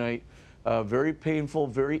dark night, very painful,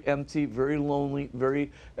 very empty, very lonely,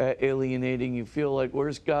 very alienating. You feel like,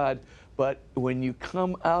 where's God? But when you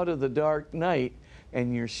come out of the dark night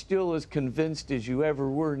and you're still as convinced as you ever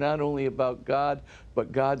were, not only about God,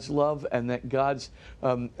 but God's love, and that God's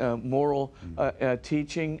moral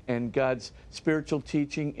teaching and God's spiritual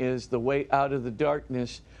teaching is the way out of the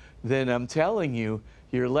darkness, then I'm telling you,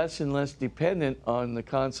 you're less and less dependent on the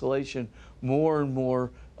consolation, more and more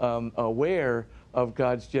aware of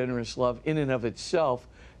God's generous love in and of itself.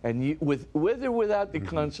 And with or without the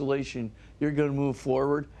consolation, you're going to move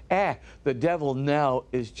forward. The devil now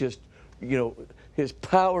is just, his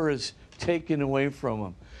power is taken away from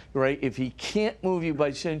him, right? If he can't move you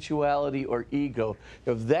by sensuality or ego,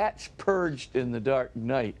 if that's purged in the dark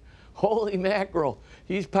night, holy mackerel,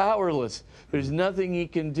 he's powerless. There's nothing he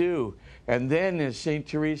can do. And then, as St.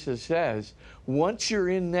 Teresa says, once you're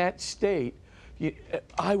in that state,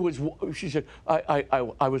 she said, I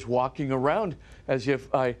was walking around as if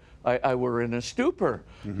I were in a stupor.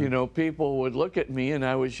 People would look at me and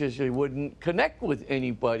I wouldn't connect with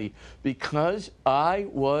anybody because I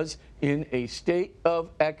was in a state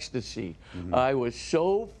of ecstasy. I was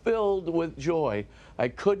so filled with joy, I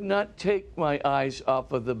could not take my eyes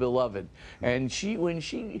off of the beloved. And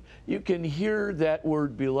you can hear that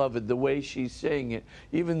word beloved, the way she's saying it,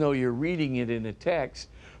 even though you're reading it in a text,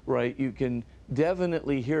 right? You can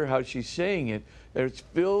definitely hear how she's saying it. It's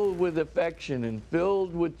filled with affection and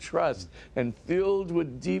filled with trust and filled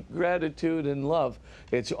with deep gratitude and love.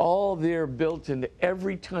 It's all there built into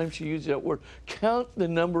every time she uses that word. Count the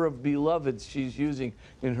number of beloveds she's using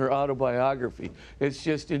in her autobiography. It's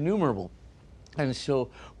just innumerable. And so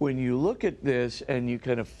when you look at this and you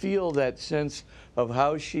kind of feel that sense of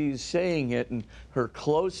how she's saying it and her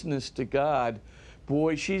closeness to God,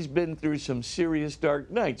 boy, she's been through some serious dark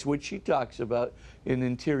nights, which she talks about in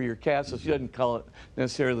Interior Castle. She doesn't call it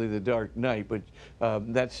necessarily the Dark Night, but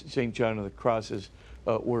that's St. John of the Cross's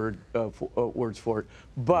words for it.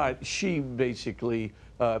 But she basically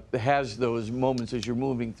has those moments as you're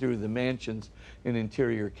moving through the mansions in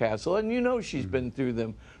Interior Castle. And you know she's been through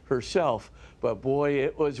them herself. But boy,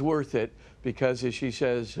 it was worth it, because as she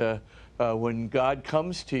says, when God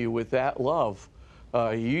comes to you with that love,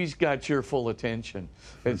 he's got your full attention.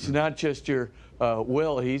 It's not just your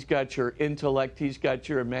will. He's got your intellect. He's got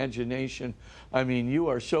your imagination. I mean, you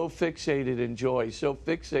are so fixated in joy, so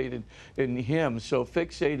fixated in him, so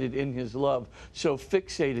fixated in his love, so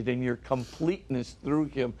fixated in your completeness through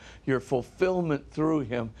him, your fulfillment through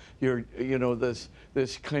him, your,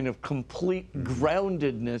 this kind of complete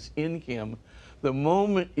groundedness in him. The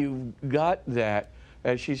moment you got that,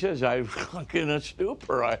 as she says, I was in a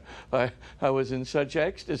stupor. I was in such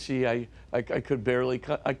ecstasy. I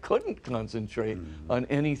couldn't concentrate on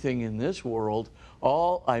anything in this world.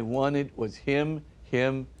 All I wanted was him,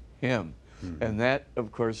 him, him. And that,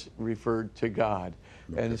 of course, referred to God.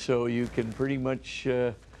 Okay. And so you can pretty much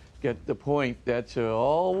get the point. That's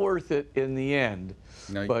all worth it in the end.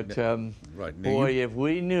 Now, but right. Now boy, if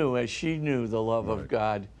we knew, as she knew, the love of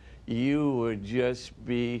God, you would just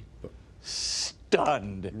be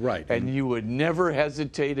stunned. Right. And you would never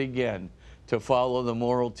hesitate again to follow the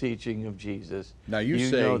moral teaching of Jesus. Now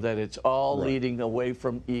you know that it's all leading away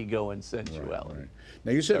from ego and sensuality. Right.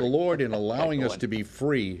 Now you say the Lord, in allowing us to be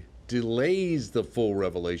free, delays the full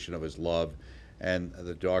revelation of his love and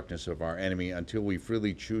the darkness of our enemy until we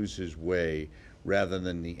freely choose his way rather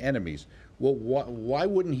than the enemy's. Well, why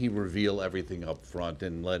wouldn't he reveal everything up front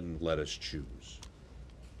and let us choose?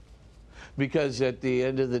 Because at the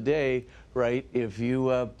end of the day, right, if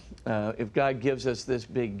God gives us this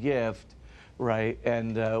big gift, right,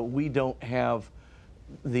 and we don't have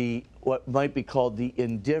what might be called the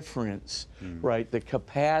indifference, right, the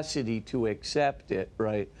capacity to accept it,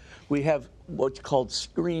 right, we have what's called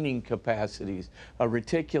screening capacities, a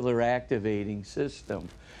reticular activating system.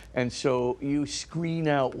 And so you screen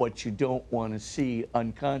out what you don't want to see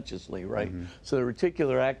unconsciously, right? So the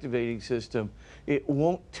reticular activating system, it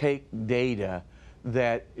won't take data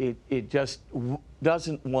that it just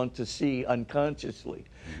doesn't want to see unconsciously.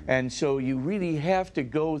 And so you really have to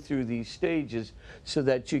go through these stages so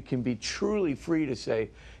that you can be truly free to say,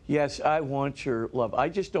 yes, I want your love. I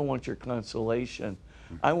just don't want your consolation.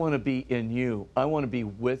 I want to be in you. I want to be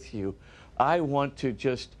with you. I want to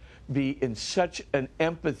just be in such an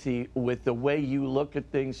empathy with the way you look at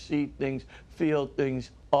things, see things, feel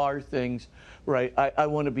things, are things, right? I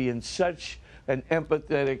want to be in such an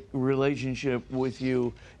empathetic relationship with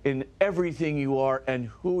you in everything you are and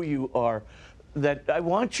who you are, that I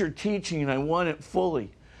want your teaching and I want it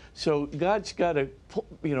fully. So God's got to,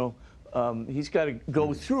 he's got to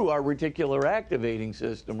go through our reticular activating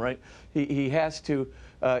system, right? He has to,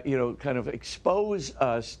 kind of expose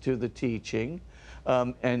us to the teaching.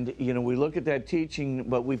 And, we look at that teaching,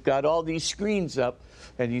 but we've got all these screens up,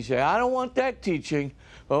 and you say, I don't want that teaching.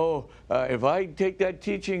 Oh, if I take that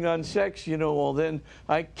teaching on sex, well, then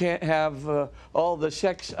I can't have all the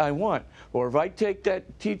sex I want. Or if I take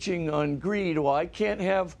that teaching on greed, well, I can't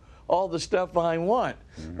have all the stuff I want.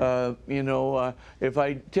 If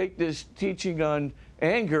I take this teaching on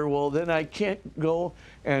anger, well, then I can't go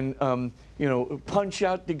and, punch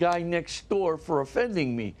out the guy next door for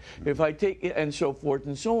offending me. If I take it, and so forth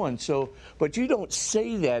and so on. So, but you don't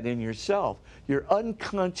say that in yourself. Your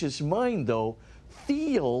unconscious mind, though,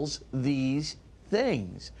 feels these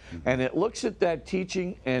things. And it looks at that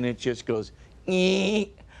teaching and it just goes,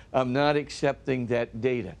 I'm not accepting that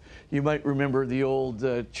data. You might remember the old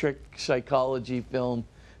trick psychology film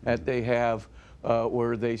that they have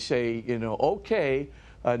where they say, okay,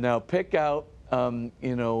 now pick out,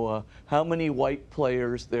 how many white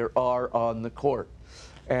players there are on the court.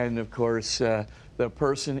 And of course, the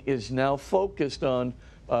person is now focused on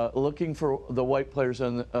looking for the white players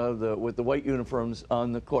on with the white uniforms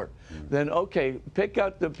on the court. Then, okay, pick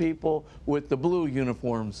out the people with the blue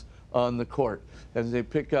uniforms on the court. As they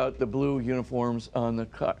pick out the blue uniforms on the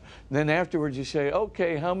court. Then afterwards you say,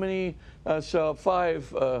 okay, how many saw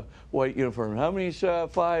 5 white uniforms? How many saw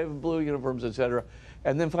 5 blue uniforms, etc.?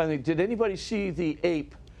 And then finally, did anybody see the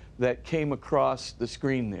ape that came across the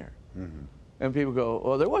screen there? And people go,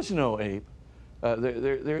 well, there was no ape.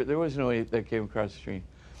 There was no ape that came across the screen.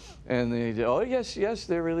 And they say, oh, yes,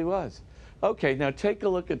 there really was. Okay, now take a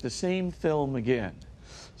look at the same film again.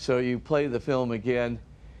 So you play the film again,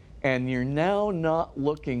 and you're now not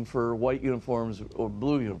looking for white uniforms or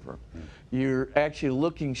blue uniforms. You're actually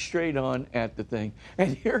looking straight on at the thing.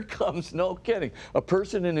 And here comes, no kidding, a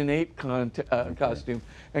person in an ape costume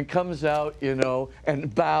and comes out,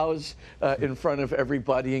 and bows in front of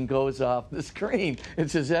everybody and goes off the screen.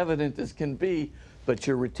 It's as evident as can be but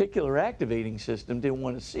your reticular activating system didn't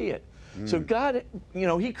want to see it. So God,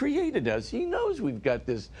 He created us. He knows we've got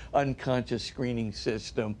this unconscious screening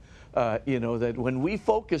system, that when we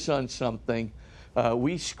focus on something,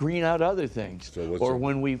 we screen out other things. Or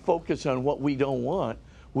when we focus on what we don't want,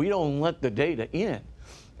 we don't let the data in.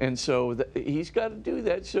 And so He's got to do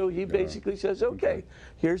that. So He basically says, okay,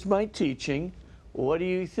 here's my teaching. What do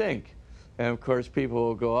you think? And of course, people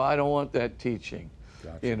will go, I don't want that teaching.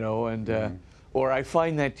 Gotcha. Or I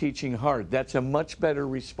find that teaching hard. That's a much better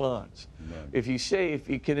response. Right. If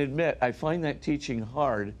you can admit, I find that teaching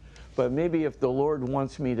hard, but maybe if the Lord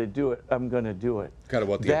wants me to do it, I'm going to do it. Kind of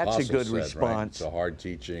what the That's apostles a good said, response. Right? It's a hard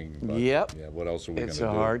teaching. But yep. Yeah, what else are we going to do? It's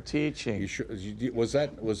a hard teaching. Was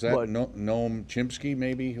that Noam Chomsky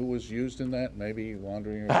maybe who was used in that? Maybe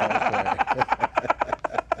wandering across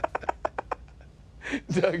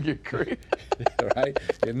Doug, you're crazy. Right?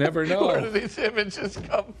 You never know. Where do these images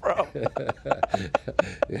come from?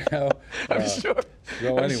 I'm sure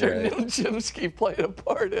Noam Chomsky played a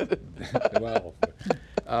part in it. Well,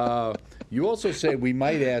 you also say we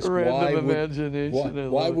might ask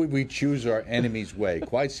why would we choose our enemy's way?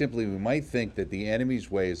 Quite simply, we might think that the enemy's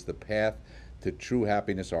way is the path to true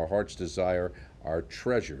happiness, our heart's desire, our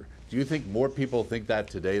treasure. Do you think more people think that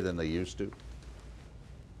today than they used to?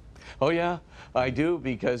 Oh, yeah, I do,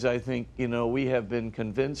 because I think, we have been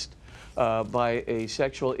convinced by a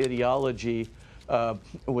sexual ideology,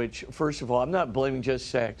 which, first of all, I'm not blaming just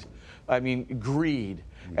sex. I mean, greed,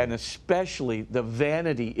 and especially the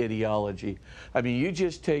vanity ideology. I mean, you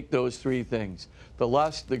just take those three things, the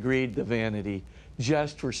lust, the greed, the vanity,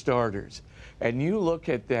 just for starters. And you look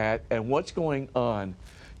at that and what's going on.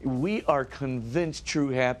 We are convinced true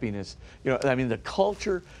happiness. The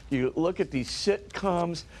culture, you look at these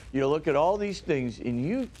sitcoms, you look at all these things, and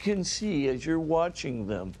you can see, as you're watching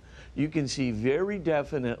them, you can see very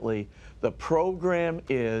definitely the program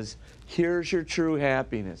is, here's your true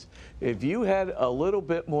happiness. If you had a little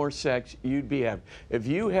bit more sex, you'd be happy. If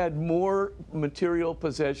you had more material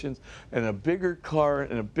possessions and a bigger car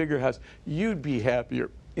and a bigger house, you'd be happier.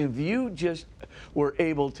 If you just were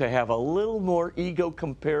able to have a little more ego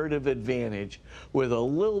comparative advantage with a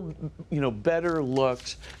little, better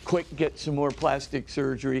looks, quick get some more plastic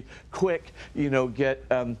surgery, quick, get,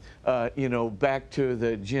 back to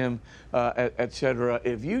the gym, et cetera.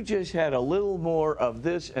 If you just had a little more of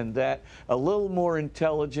this and that, a little more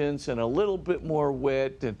intelligence and a little bit more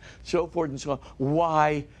wit and so forth and so on,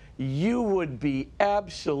 why? You would be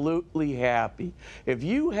absolutely happy. If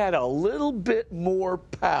you had a little bit more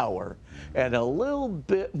power and a little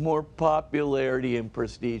bit more popularity and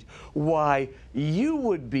prestige, why, you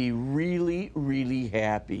would be really, really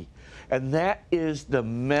happy. And that is the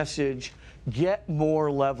message. Get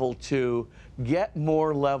more level 2, get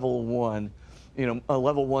more level 1.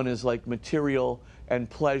 Level 1 is like material and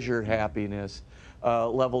pleasure happiness.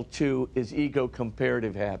 Level 2 is ego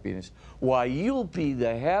comparative happiness. Why, you'll be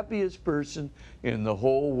the happiest person in the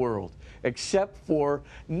whole world, except for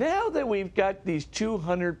now that we've got these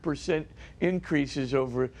 200% increases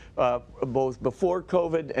over both before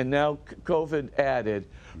COVID and now COVID added,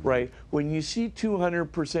 right? When you see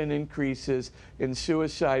 200% increases in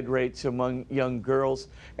suicide rates among young girls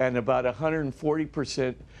and about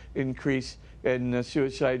 140% increase in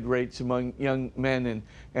suicide rates among young men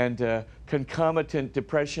and concomitant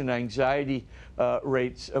depression, anxiety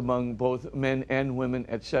rates among both men and women,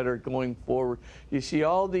 et cetera, going forward. You see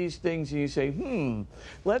all these things and you say,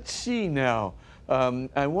 let's see now.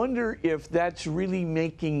 I wonder if that's really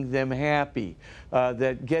making them happy,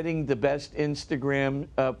 that getting the best Instagram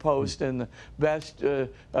post and the best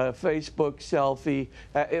Facebook selfie,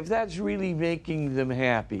 if that's really making them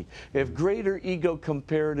happy, if greater ego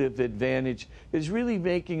comparative advantage is really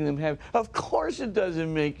making them happy. Of course it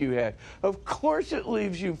doesn't make you happy. Of course it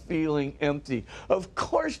leaves you feeling empty. Of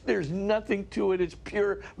course there's nothing to it. It's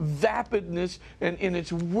pure vapidness and in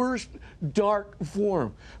its worst dark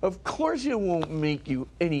form. Of course it won't make you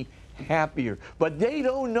any happier, but they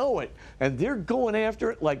don't know it, and they're going after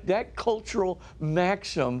it like that cultural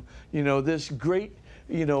maxim, this great,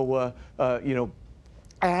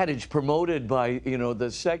 adage promoted by, the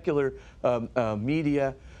secular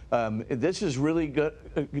media. This is really good,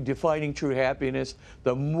 defining true happiness.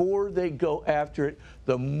 The more they go after it,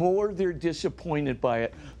 the more they're disappointed by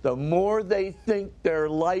it, the more they think their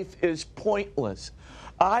life is pointless.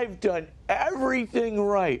 I've done everything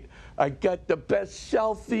right. I got the best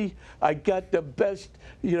selfie. I got the best,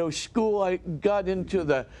 school. I got into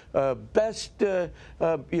the best,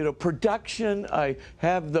 production. I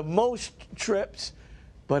have the most trips,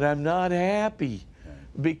 but I'm not happy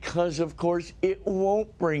because, of course, it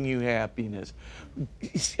won't bring you happiness.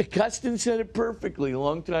 Augustine said it perfectly a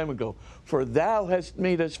long time ago. For thou hast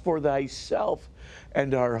made us for thyself,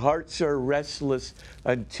 and our hearts are restless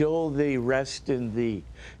until they rest in thee.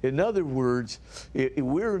 In other words,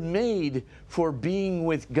 we're made for being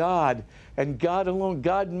with God and God alone.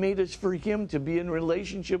 God made us for Him, to be in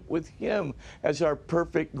relationship with Him as our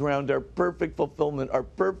perfect ground, our perfect fulfillment, our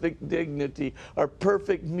perfect dignity, our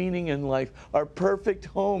perfect meaning in life, our perfect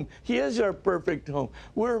home. He is our perfect home.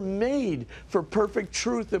 We're made for perfect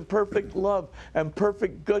truth and perfect love and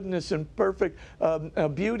perfect goodness and perfect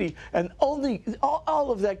beauty. And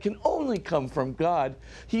all of that can only come from God.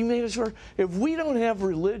 He made us for, if we don't have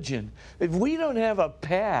religion, if we don't have a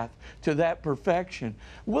path to that perfection,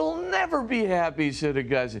 we'll never be happy, said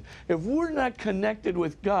Augustine. If we're not connected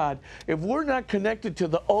with God, if we're not connected to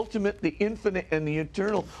the ultimate, the infinite, and the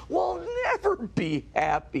eternal, we'll never be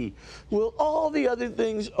happy. Well, all the other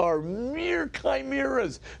things are mere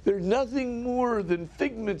chimeras. They're nothing more than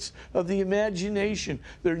figments of the imagination.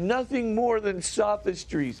 They're nothing more than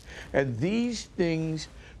sophistries. And these things,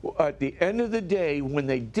 at the end of the day, when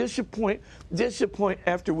they disappoint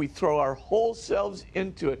after we throw our whole selves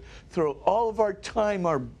into it, throw all of our time,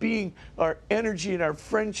 our being, our energy, and our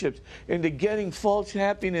friendships into getting false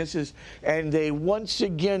happinesses, and they once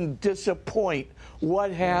again disappoint, what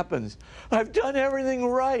happens? I've done everything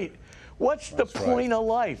right. What's the point of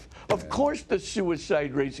life? Of course the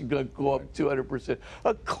suicide rate is going to go up 200%.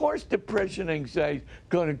 Of course depression, anxiety is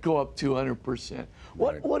going to go up 200%.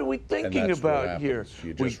 What are we thinking about here?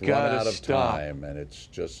 You just run out of time, and it's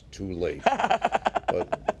just too late.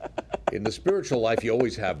 But in the spiritual life, you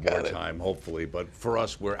always have more time, hopefully. But for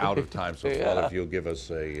us, we're out of time. So, Father, if you'll give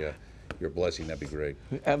us your blessing, that'd be great.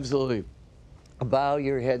 Absolutely. Bow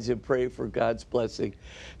your heads and pray for God's blessing.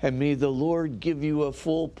 And may the Lord give you a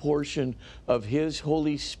full portion of His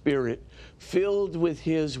Holy Spirit, filled with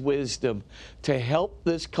His wisdom, to help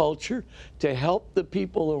this culture, to help the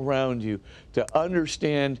people around you, to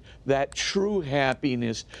understand that true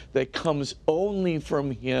happiness that comes only from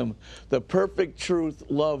Him, the perfect truth,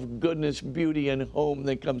 love, goodness, beauty, and home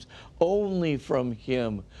that comes only from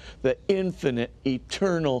Him, the infinite,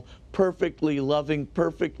 eternal, perfectly loving,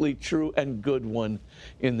 perfectly true, and good one.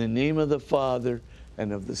 In the name of the Father,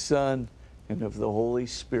 and of the Son, and of the Holy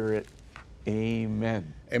Spirit.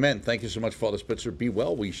 Amen. Amen. Thank you so much, Father Spitzer. Be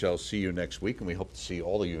well. We shall see you next week, and we hope to see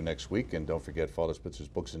all of you next week. And don't forget, Father Spitzer's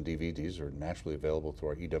books and DVDs are naturally available through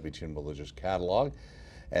our EWTN Religious Catalog.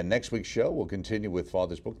 And next week's show, we'll continue with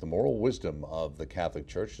Father's book, The Moral Wisdom of the Catholic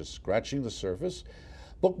Church, just scratching the surface.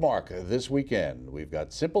 Bookmark this weekend. We've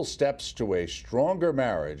got Simple Steps to a Stronger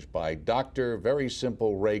Marriage by Dr. Very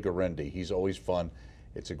Simple Ray Garendi. He's always fun.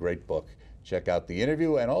 It's a great book. Check out the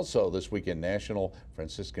interview, and also this weekend, National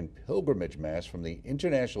Franciscan Pilgrimage Mass from the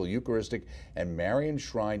International Eucharistic and Marian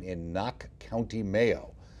Shrine in Knox County,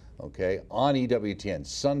 Mayo. Okay, on EWTN,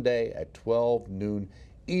 Sunday at 12 noon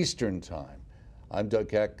Eastern Time. I'm Doug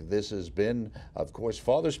Keck. This has been, of course,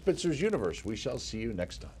 Father Spitzer's Universe. We shall see you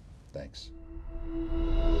next time. Thanks.